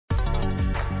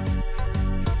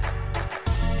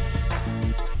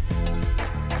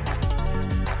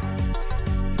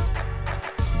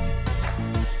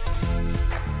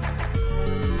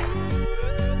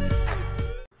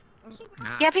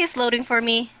Yep, he's loading for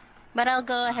me. But I'll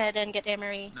go ahead and get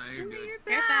Emery. No, you're good. You're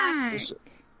back.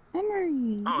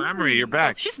 Emery. Oh, Emery, you're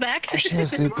back. Oh, she's back. There she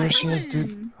is, dude. There she is,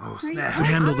 dude. Oh, snap. You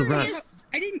handle the rest.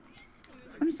 I didn't.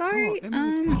 I'm sorry.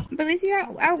 Oh, But at least you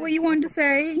got out what you wanted to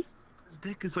say. His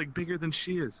dick is like bigger than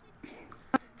she is.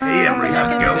 Hey, Emery,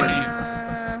 how's it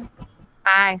going?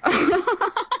 Hi.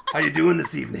 How you doing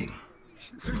this evening?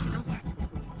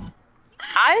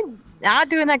 I'm not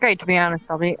doing that great, to be honest.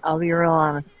 I'll be real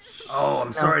honest. Oh,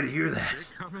 I'm sorry to hear that.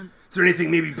 Is there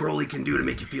anything maybe Broly can do to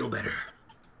make you feel better?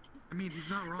 I mean, he's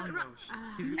not wrong though.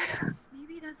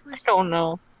 Maybe that's what I don't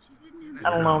know. I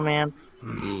don't know, man.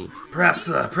 Perhaps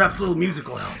a little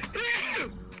musical help.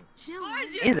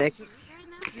 Music?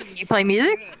 You play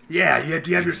music? Yeah, do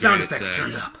you have your sound effects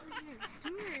turned up?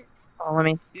 Oh, let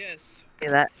me Yes. do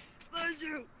that.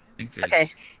 Okay.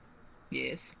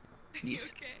 Yes.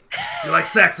 Yes. You like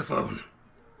saxophone?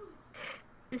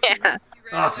 Yeah.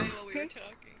 Awesome.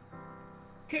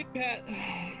 Good, Pat.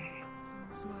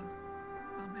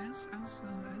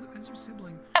 As your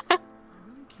sibling, I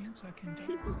really can't condemn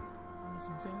this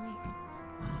very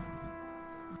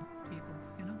people,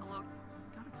 you know? Hello.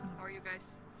 How are you guys?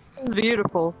 It's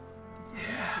beautiful.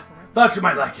 Yeah. Thought you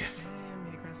might like it.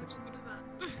 Very aggressive.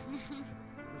 What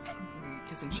is that?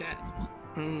 Kiss and chat.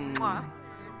 What?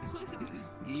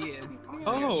 Yeah.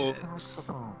 Oh.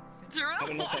 Saxophone. I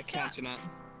don't know if that counts or not.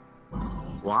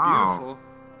 Wow.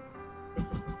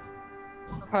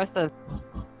 Impressive.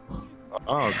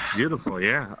 Oh, it's beautiful,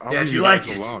 yeah. I'll Yeah, leave do you like guys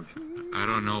it? alone. I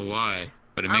don't know why,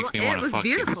 but it makes me want to fuck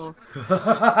beautiful.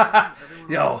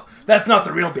 Yo, that's not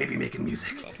the real baby making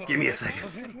music. Give me a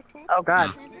second. Oh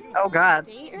god. Oh god.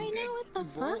 Date right now? What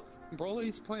the fuck?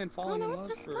 Broly's playing Falling in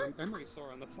Love for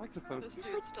EmerySaur on the saxophone. This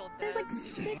dude's still There's dead.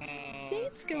 like 6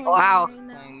 dates going Wow. on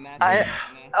right now. I.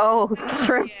 Oh,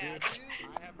 true. Yeah,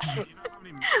 dude.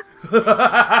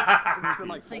 It's been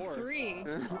like 4. Like 3.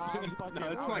 No,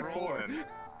 it's like 4.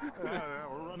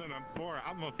 We're running on 4.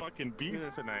 I'm a fucking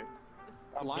beast tonight.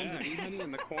 Lines of e-honey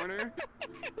in the corner.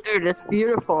 Dude, it's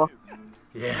beautiful.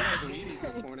 Yeah.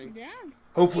 This morning. Yeah.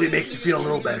 Hopefully it makes you feel a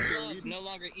little better. No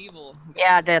longer evil.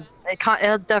 Yeah, it did.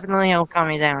 It definitely help calm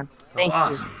me down. Thank Oh,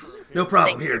 awesome. No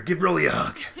problem. Here, give Broly a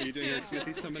hug. Are you doing your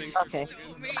Timothy summoning you. Okay.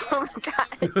 circle? Oh my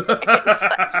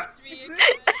god.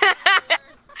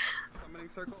 Summoning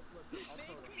circle?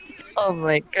 Oh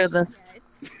my goodness.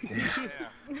 Yeah.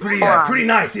 Hold on. Pretty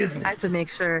nice, isn't I have it? to make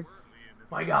sure.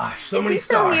 My gosh, so Is many he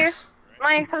still here? stars.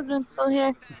 My ex-husband's still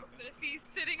here. But if he's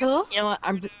sitting Who? You know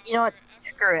what? You know what?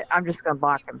 Screw it. I'm just gonna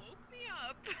block him. woke me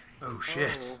up. Oh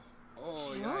shit.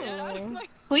 Oh, yeah.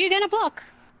 Who you gonna block?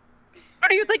 What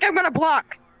do you think I'm gonna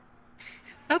block?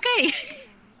 Okay.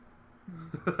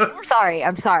 Sorry.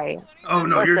 I'm sorry. Oh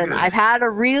no, you're Listen, good. I've had a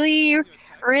really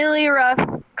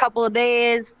rough couple of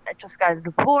days. I just got a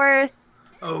divorce.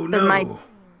 Oh Then my no.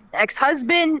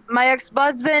 ex-husband,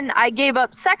 I gave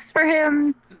up sex for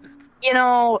him. You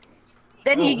know,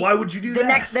 then Oh, he why would you do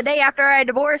that? the day after I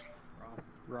divorced,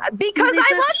 because He's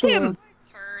I loved asexual. him.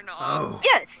 Turn off. Oh.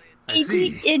 Yes. I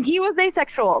see. And he was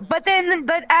asexual. But then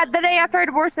the day after I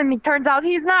divorced him, it turns out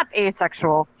he's not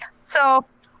asexual. So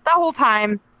the whole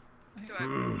time, Do I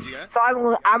Hmm. so I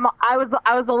was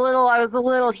a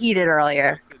little heated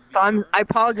earlier. So I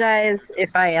apologize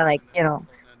if I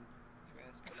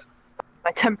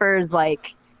my temper is I don't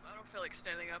feel like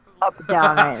standing up. up and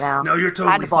down right now. No, you're I had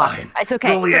totally to block fine. him. It's okay.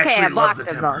 Broly It's okay. I actually loves blocked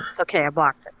the him though. temper. It's okay. I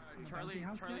blocked him.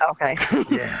 Okay.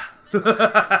 Yeah.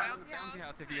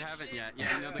 If you haven't yet, you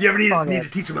know If you ever All need good. to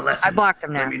teach him a lesson, I blocked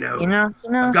him now. let me know. You know.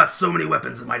 I've got so many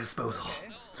weapons at my disposal.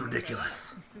 It's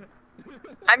ridiculous.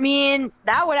 I mean,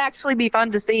 that would actually be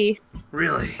fun to see.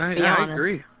 Really? I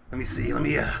agree. Let me see. Let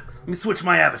me switch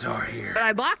my avatar here. But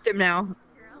I blocked him now.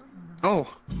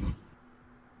 Oh.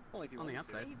 On the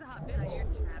outside.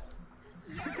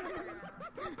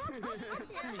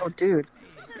 Oh, dude.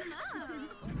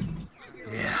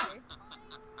 Yeah.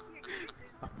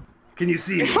 Can you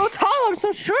see You're me? so tall. I'm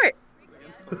so short.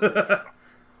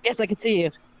 Yes, I can see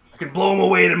you. I can blow him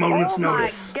away at a moment's Oh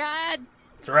notice. my god.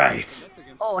 That's right.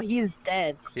 Oh, he's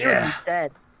dead. Yeah. He's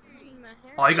dead.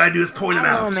 All you gotta do is point him I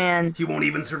don't out. know, man. He won't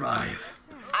even survive.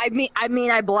 I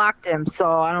mean, I blocked him, so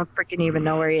I don't freaking even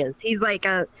know where he is. He's like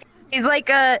a,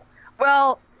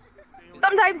 well,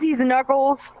 sometimes he's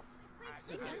Knuckles.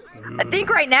 I think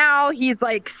right now he's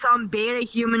like some beta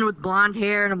human with blonde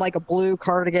hair and like a blue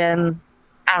cardigan.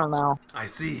 I don't know. I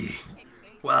see.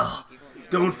 Well,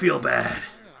 don't feel bad.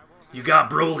 You got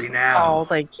Broly now. Oh,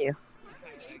 thank you.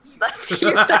 That's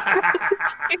huge.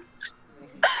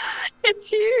 It's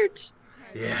huge.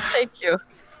 Yeah. Thank you.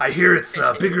 I hear it's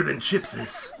bigger than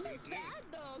Chips's.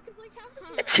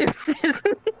 Chips is.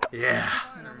 Yeah.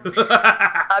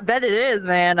 I bet it is,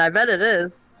 man. I bet it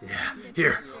is. Yeah.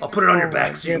 Here, I'll put it on your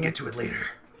back so you can get to it later.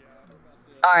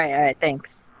 All right.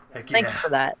 Thanks. Heck yeah. Thanks for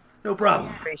that. No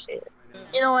problem. Appreciate it.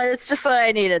 You know what? It's just what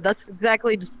I needed. That's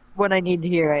exactly just what I need to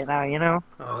hear right now, you know?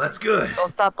 Oh, that's good.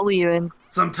 Don't stop believing.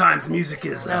 Sometimes music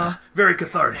is very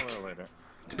cathartic,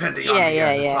 depending on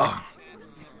the song.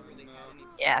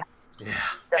 Yeah. Yeah.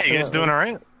 Hey, you guys doing all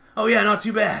right? Oh yeah, not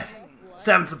too bad. Just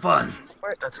having some fun.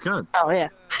 That's good. Oh yeah.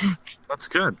 That's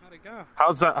good.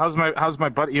 How's my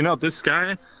buddy? You know, this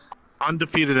guy,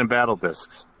 undefeated in battle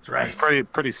discs. That's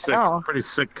right. Pretty sick. Oh. Pretty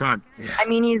sick cunt. Yeah. I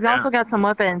mean, he's also got some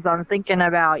weapons. I'm thinking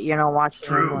about, you know, watching. It's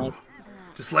true. Him, like...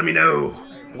 Just let me know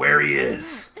where he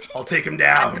is. I'll take him I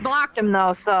down. blocked him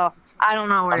though, so I don't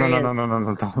know where he is.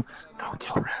 No. Don't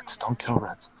kill Reds. Don't kill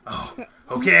Reds. Oh,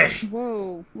 okay.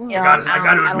 Whoa. Yeah, I gotta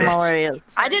I don't admit. know where he is.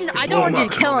 I don't Blow him want up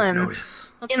to at a kill moment's him.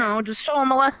 notice. You know, just show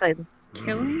him a lesson.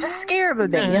 Kill him? Just scare him a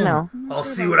bit, you know. I'll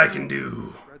see what I can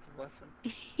do.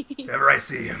 If ever I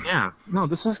see him. Yeah. No,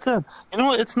 this is good. You know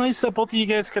what? It's nice that both of you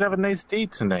guys could have a nice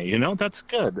date tonight. You know, that's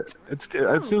good. It's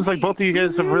good. It seems like both of you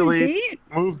guys have really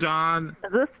moved on.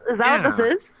 Is that what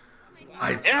this is?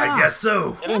 I guess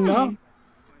so. I didn't know.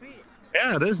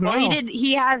 Yeah, it is now. Well,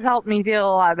 he has helped me feel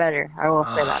a lot better. I will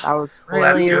say that. I was Well,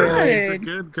 that's really, good. really... He's a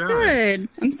good guy. Good.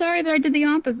 I'm sorry that I did the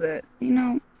opposite. You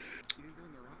know.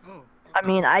 I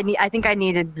mean, I think I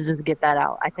needed to just get that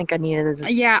out. I think I needed to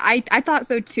just... Yeah, I thought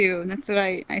so too. That's what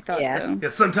I thought Yeah. so. Yeah,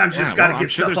 sometimes you just gotta I'm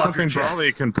get sure stuff there's off your something chest.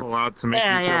 Brawley can pull out to make you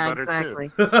feel better exactly.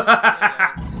 too.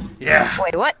 Yeah,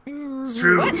 Wait, what? it's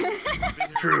true.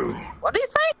 It's true. What did he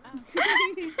say?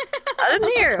 I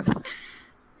didn't hear him.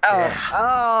 Oh,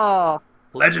 Yeah.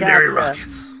 Legendary Gotcha.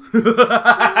 rockets.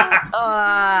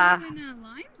 What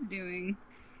Lime's doing?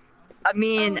 I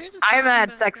mean, I haven't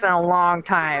had sex in a long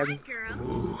time.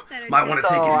 Ooh, might want to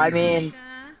take it So, easy. I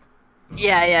mean,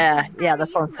 yeah,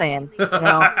 that's what I'm saying. You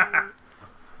know?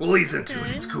 We'll ease into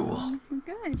it. It's cool.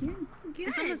 Good, yeah.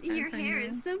 Good. Your hair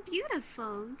is so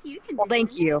beautiful. You can. Well,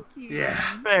 thank you Yeah,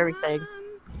 for everything.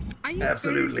 I use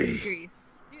absolutely. buttermilk grease.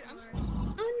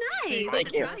 Oh, nice.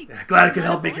 Thank you. Yeah, glad I could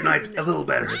help make your night a little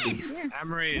better at least.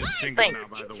 Emery is single now,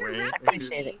 Thanks. by the way. I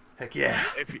appreciate it. Heck yeah.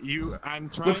 If you, I'm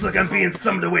trying Looks like to I'm being help-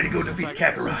 summoned away to go since defeat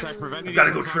I Kakarot. prevented I've gotta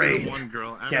you go from talking to train. one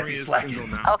girl, Can't Emery be is slacking. single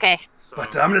now. Okay.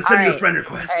 But I'm gonna send you a Alright. friend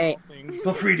request. All right.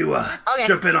 Feel free to Okay.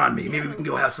 jump in on me. Maybe we can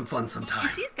go have some fun sometime.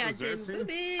 She's got some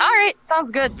boobies. All right.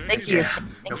 Sounds good. Thank you. Yeah,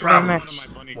 Thank no you problem. very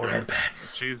much. More head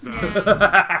pats. She's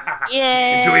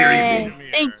Yay. Enjoy your evening.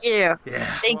 Thank you. Yeah.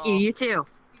 Thank you. You too.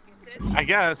 I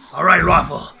guess. All right,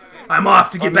 Raffle. I'm off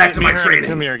to get back to my training.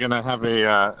 Timmy are gonna have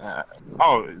a.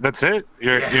 Oh, that's it.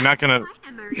 You're not gonna.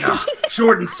 No,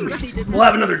 short and sweet. We'll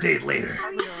have another date later.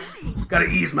 Gotta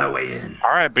ease my way in.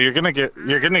 All right, but you're gonna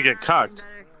get cucked.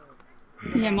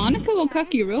 Yeah, Monica will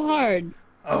cuck you real hard.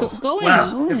 Oh, Go in,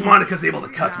 well, go if in. Monica's able to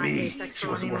cuck me, she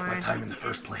wasn't worth my time in the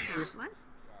first place.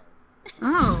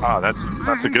 Oh. Oh,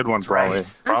 that's a good one, Brawley.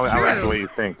 right. Brawley, I like true. the way you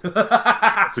think.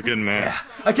 That's a good man. Yeah,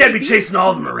 I can't be chasing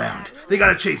all of them around. They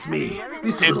gotta chase me. At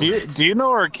least a Hey, little bit. do you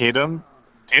know Arcadum?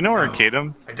 Do you know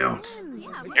Arcadum? I don't.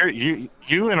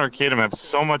 You and Arcadum have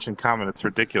so much in common. It's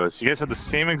ridiculous. You guys have the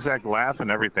same exact laugh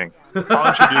and everything. I'll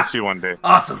introduce you one day.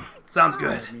 Awesome. Sounds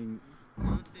good.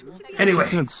 It Anyway,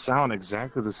 doesn't even sound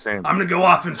exactly the same. I'm gonna go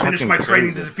off and It's finish fucking my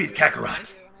training crazy. to defeat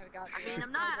Kakarot.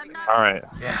 All right.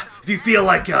 Yeah, if you feel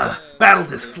like battle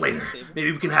discs later,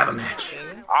 maybe we can have a match.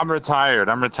 I'm retired.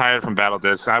 I'm retired from Battle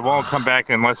Disc. I won't come back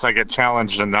unless I get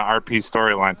challenged in the RP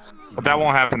storyline. But that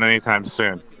won't happen anytime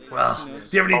soon. Well,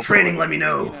 if you ever need training, let me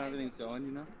know.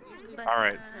 All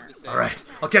right. All right,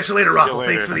 I'll catch you later, See you Raffle.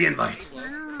 later. Thanks for the invite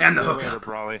and the Later, hookup.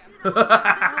 Brawley. What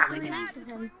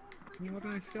a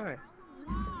nice guy.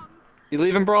 You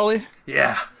leaving, Brawley?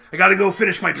 Yeah, I gotta go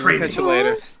finish my I'll training. catch you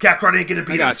later. Kakarot ain't gonna I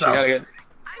beat got you. himself. Gotta get...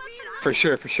 For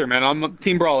sure, man. I'm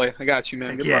Team Brawley. I got you,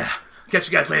 man. Good Yeah, luck.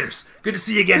 catch you guys later. Good to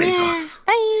see you again, Aatrox.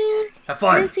 Bye. Have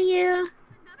fun. See you.